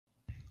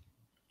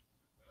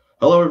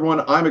Hello,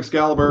 everyone. I'm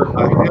Excalibur.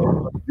 Ahead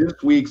of this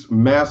week's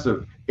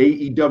massive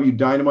AEW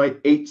Dynamite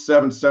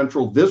 8/7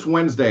 Central this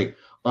Wednesday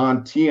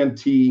on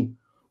TNT.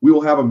 We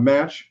will have a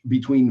match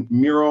between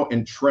Miro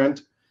and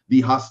Trent.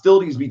 The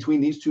hostilities between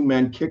these two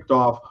men kicked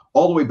off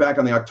all the way back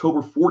on the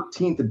October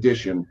 14th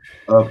edition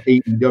of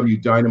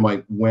AEW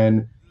Dynamite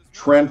when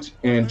Trent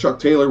and Chuck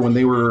Taylor, when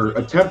they were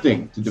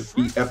attempting to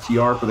defeat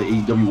FTR for the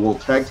AEW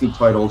World Tag Team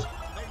titles,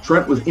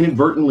 Trent was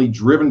inadvertently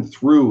driven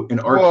through an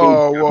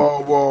arcade.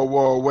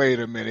 Whoa! Wait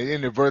a minute!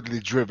 Inadvertently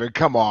driven?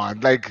 Come on!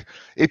 Like,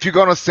 if you're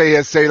gonna say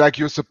it, say like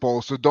you're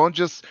supposed to. Don't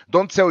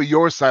tell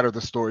your side of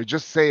the story.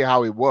 Just say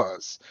how it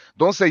was.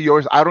 Don't say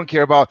yours. I don't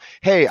care about.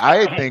 Hey,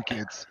 I think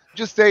it's.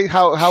 Just say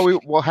how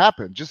it will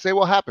happen. Just say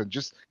what happened.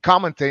 Just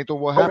commentate on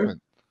what happened.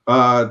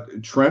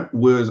 Trent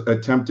was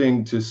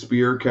attempting to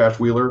spear Cash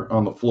Wheeler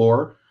on the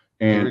floor.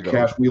 And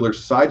Cash Wheeler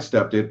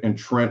sidestepped it, and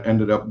Trent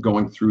ended up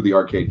going through the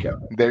arcade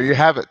cabinet. There you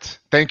have it.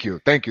 Thank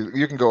you.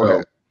 You can go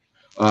ahead.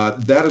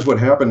 That is what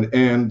happened.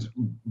 And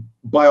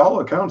by all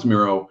accounts,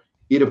 Miro,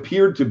 it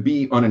appeared to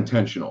be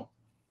unintentional.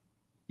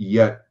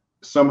 Yet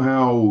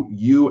somehow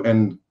you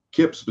and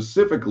Kip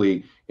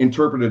specifically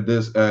interpreted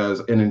this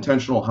as an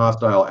intentional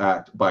hostile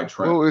act by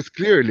Trent. Well, it's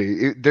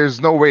clearly, there's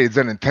no way it's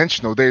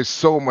unintentional. There's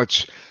so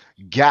much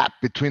gap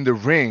between the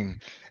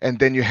ring, and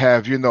then you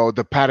have,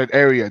 the padded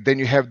area, then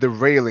you have the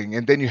railing,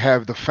 and then you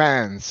have the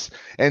fans,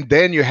 and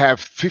then you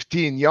have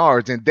 15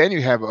 yards, and then you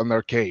have an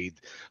arcade.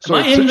 So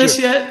am I in this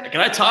yet?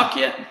 Can I talk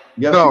yet?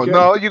 Yes,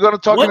 no, you're gonna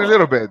talk in a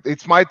little bit.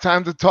 It's my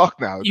time to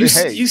talk now. You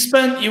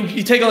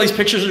take all these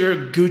pictures of your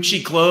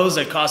Gucci clothes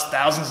that cost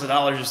thousands of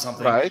dollars or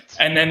something, right?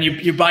 And then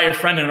you buy your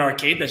friend an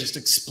arcade that just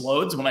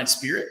explodes when I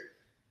spear it.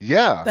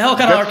 Yeah. The hell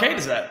kind of arcade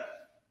is that?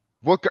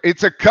 Well,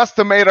 it's a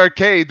custom-made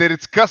arcade that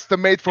it's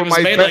custom-made for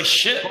my made best. Like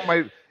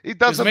shit. It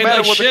doesn't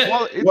matter what the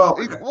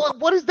quality.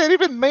 What does that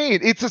even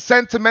mean? It's a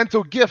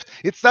sentimental gift.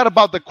 It's not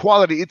about the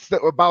quality. It's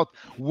about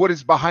what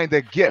is behind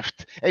the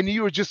gift. And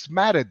you were just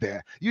mad at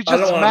that. You're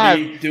just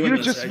mad. You're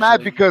just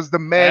mad because the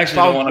man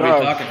found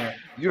love.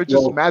 You're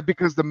just mad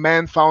because the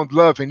man found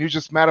love, and you're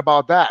just mad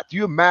about that.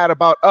 You're mad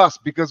about us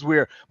because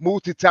we're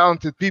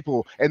multi-talented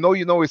people, and all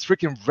you know is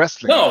freaking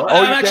wrestling. No,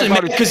 I'm actually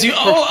mad because you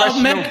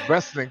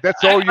wrestling.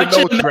 That's all you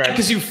know, Trent.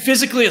 Because you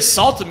physically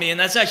assaulted me, and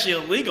that's actually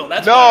illegal.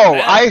 That's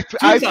I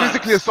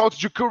physically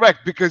assaulted you, correct,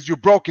 because you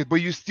broke it, but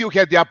you still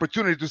had the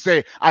opportunity to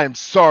say, I am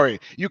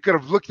sorry. You could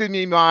have looked at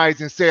me in my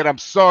eyes and said, I'm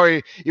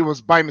sorry, it was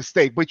by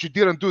mistake, but you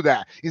didn't do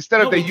that. Instead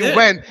of that, you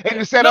went and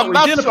you said, I'm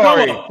not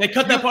sorry. They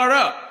cut that part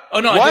out. Oh,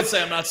 no, I did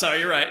say I'm not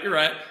sorry. You're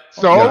right.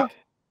 So?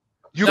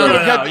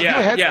 Yeah,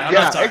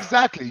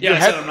 exactly. Yeah, I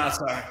said I'm not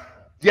sorry.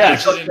 Yeah.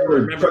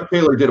 Chuck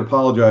Taylor did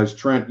apologize.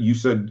 Trent, you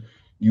said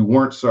you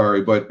weren't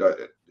sorry, but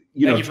thank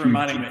you for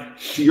reminding me.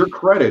 To your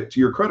credit,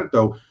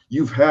 though,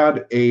 you've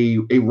had a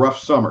rough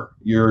summer.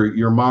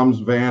 Your mom's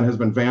van has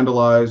been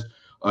vandalized.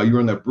 You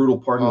were in that brutal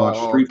parking lot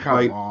street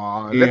fight.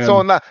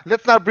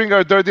 Let's not bring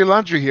our dirty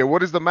laundry here.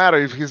 What is the matter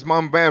if his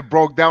mom van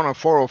broke down on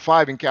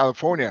 405 in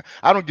California?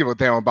 I don't give a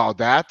damn about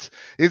that.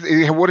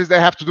 What does that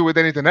have to do with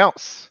anything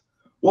else?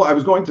 Well, I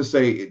was going to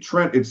say,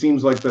 Trent, it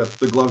seems like that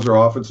the gloves are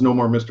off. It's no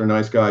more Mr.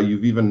 Nice Guy.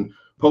 You've even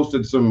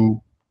posted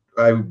some,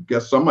 I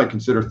guess some might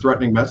consider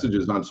threatening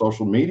messages on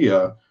social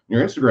media,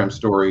 your Instagram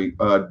story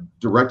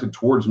directed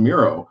towards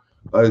Miro.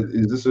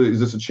 Is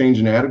this a change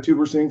in attitude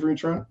we're seeing from you,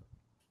 Trent?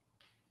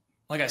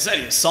 Like I said,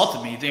 he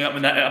assaulted me. You think I'm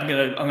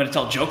gonna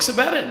tell jokes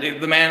about it?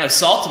 The man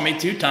assaulted me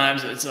 2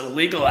 times. It's an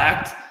illegal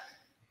act,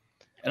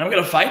 and I'm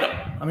gonna fight him.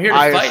 I'm here to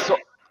fight.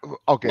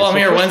 I'm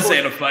here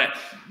Wednesday to fight.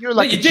 You're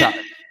like a child.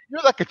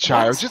 You're like a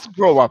child. Just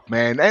grow up,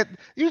 man. And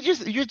you're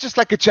just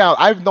like a child.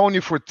 I've known you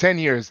for 10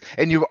 years,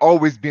 and you've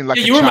always been like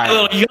a child. You were my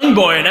little young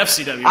boy in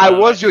FCW. I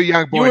was your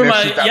young boy in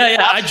FCW.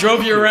 Yeah. I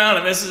drove you around,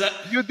 and this is.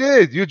 You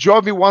did. You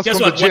drove me once from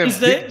the gym.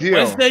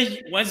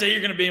 Wednesday, you're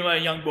gonna be my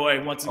young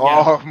boy once again.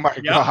 Oh my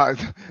God,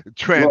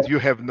 Trent, you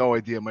have no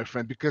idea, my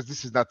friend, because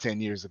this is not 10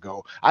 years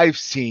ago. I've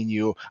seen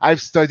you.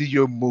 I've studied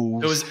your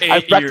moves. It was 8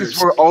 I've practiced years.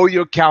 for all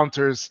your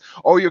counters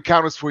for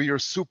your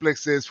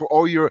suplexes, for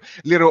all your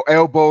little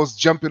elbows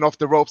jumping off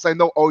the ropes. I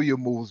know all your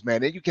moves,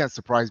 man, and you can't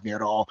surprise me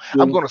at all.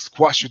 I'm gonna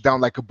squash you down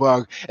like a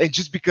bug, and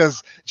just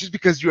because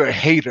you're a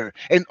hater,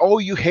 and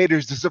all you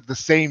haters deserve the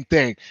same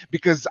thing,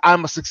 because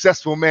I'm a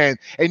successful man,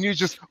 and you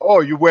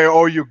you wear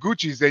all your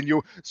Gucci's, and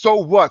so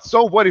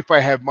what if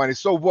I have money?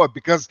 So what?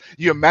 Because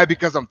you're mad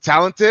because I'm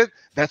talented?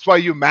 That's why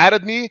you're mad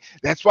at me?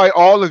 That's why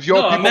all of your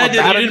people I'm mad are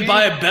mad that at you didn't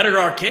buy a better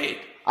arcade.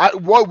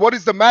 What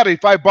is the matter?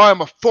 If I buy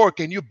him a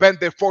fork and you bend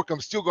their fork, I'm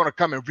still going to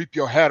come and rip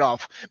your head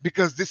off,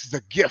 because this is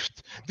a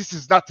gift. This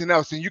is nothing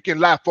else, and you can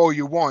laugh all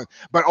you want,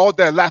 but all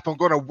that laugh, I'm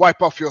going to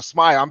wipe off your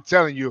smile. I'm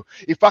telling you,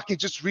 if I can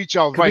just reach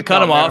out Can we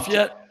cut him off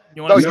yet?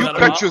 No, you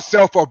cut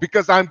yourself off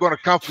because I'm gonna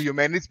come for you,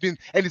 man.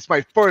 It's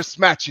my first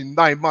match in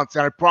 9 months,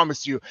 and I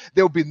promise you,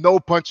 there will be no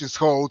punches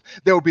hold.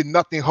 There will be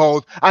nothing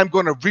hold. I'm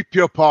gonna rip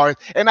you apart,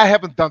 and I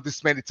haven't done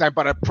this many times,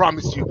 but I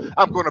promise you,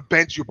 I'm gonna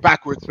bend you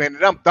backwards, man.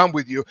 And I'm done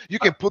with you. You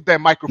can put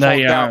that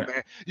microphone down,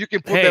 man. You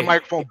can put that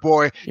microphone,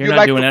 boy. You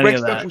like to break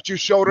stuff with your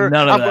shoulder?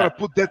 I'm gonna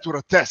put that to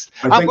the test.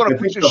 I'm gonna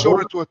put your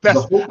shoulder to a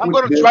test. I'm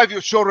gonna drive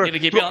your shoulder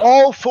to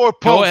all 4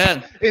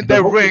 posts in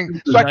that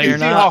ring, so I can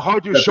see how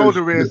hard your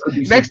shoulder is.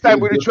 Next time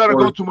when you try to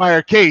go to my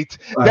arcade,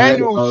 then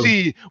you'll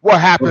see what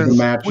happens.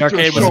 The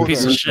arcade was a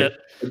piece of shit.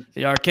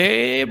 The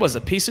arcade was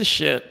a piece of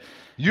shit.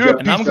 Jeff,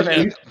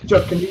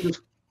 can you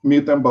just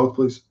mute them both,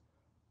 please?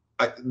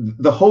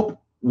 The hope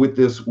with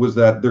this was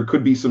that there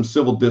could be some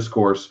civil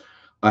discourse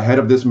ahead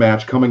of this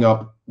match coming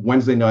up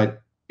Wednesday night,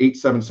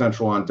 8/7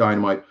 Central on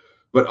Dynamite.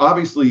 But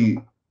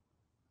obviously,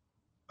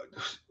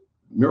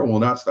 Miro will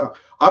not stop.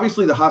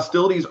 Obviously, the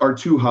hostilities are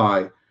too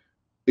high.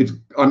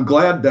 I'm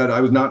glad that I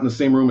was not in the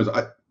same room as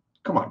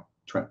come on,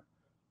 Trent.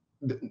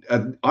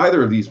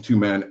 Either of these two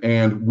men,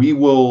 and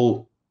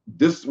we're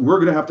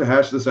gonna have to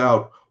hash this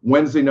out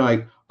Wednesday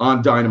night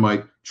on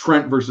Dynamite.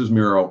 Trent versus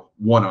Miro,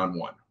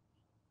 1-on-1.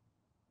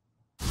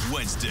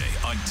 Wednesday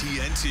on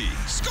TNT.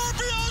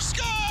 Scorpio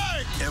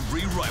Sky!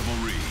 Every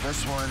rivalry,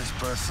 this one is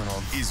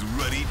personal, is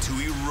ready to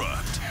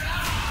erupt.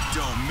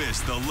 Don't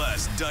miss the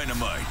last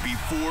Dynamite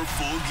before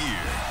Full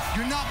Gear.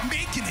 You're not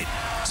making it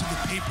to the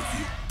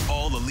pay-per-view.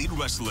 All Elite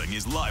Wrestling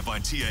is live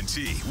on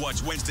TNT.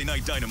 Watch Wednesday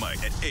Night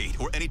Dynamite at 8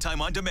 or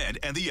anytime on demand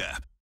and the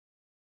app.